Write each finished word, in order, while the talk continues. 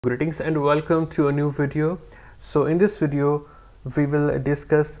Greetings and welcome to a new video. So in this video we will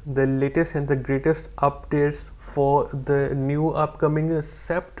discuss the latest and the greatest updates for the new upcoming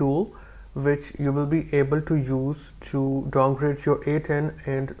SEP tool, which you will be able to use to downgrade your A10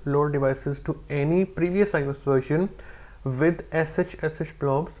 and lower devices to any previous iOS version with SHSH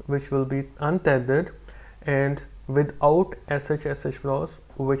blobs, which will be untethered, and without SHSH blobs,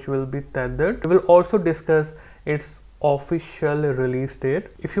 which will be tethered. We will also discuss its official release date.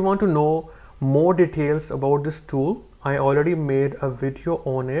 If you want to know more details about this tool, I already made a video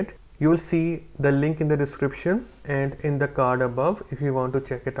on it. You will see the link in the description and in the card above if you want to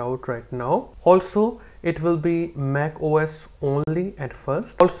check it out right now. Also, it will be Mac OS only at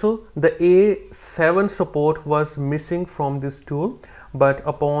first. Also, the A7 support was missing from this tool, but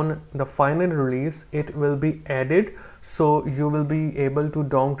upon the final release it will be added, so you will be able to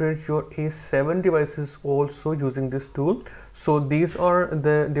downgrade your A7 devices also using this tool. So these are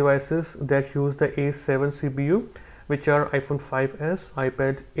the devices that use the A7 CPU, which are iPhone 5s,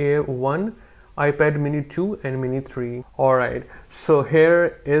 iPad Air 1, iPad mini 2 and mini 3. Alright, so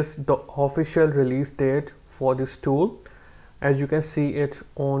here is the official release date for this tool. As you can see it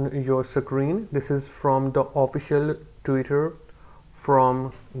on your screen, this is from the official Twitter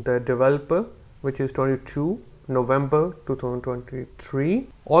from the developer, which is 22 November 2023.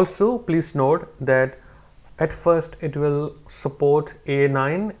 Also, please note that at first it will support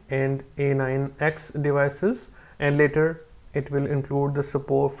A9 and A9X devices, and later it will include the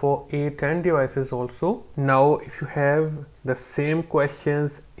support for A10 devices also. Now, if you have the same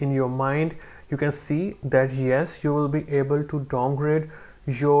questions in your mind, you can see that yes, you will be able to downgrade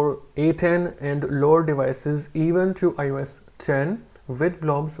your A10 and lower devices even to iOS 10 with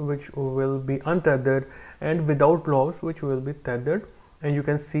blobs, which will be untethered, and without blobs, which will be tethered. And you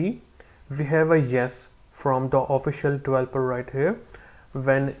can see we have a yes from the official developer right here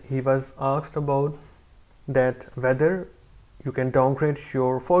when he was asked about that whether you can downgrade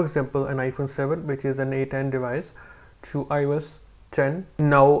your, for example, an iPhone 7, which is an A10 device, to iOS 10.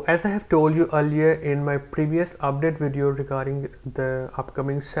 Now, as I have told you earlier in my previous update video regarding the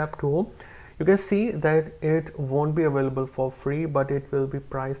upcoming SEP tool, you can see that it won't be available for free, but it will be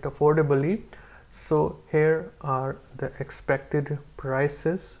priced affordably. So here are the expected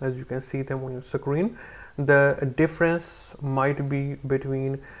prices, as you can see them on your screen. The difference might be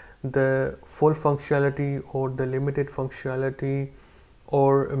between the full functionality or the limited functionality,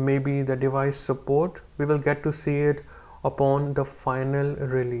 or maybe the device support. We will get to see it upon the final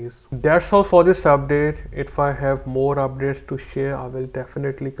release. That's all for this update. If I have more updates to share, I will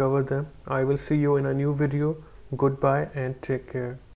definitely cover them. I will see you in a new video. Goodbye and take care.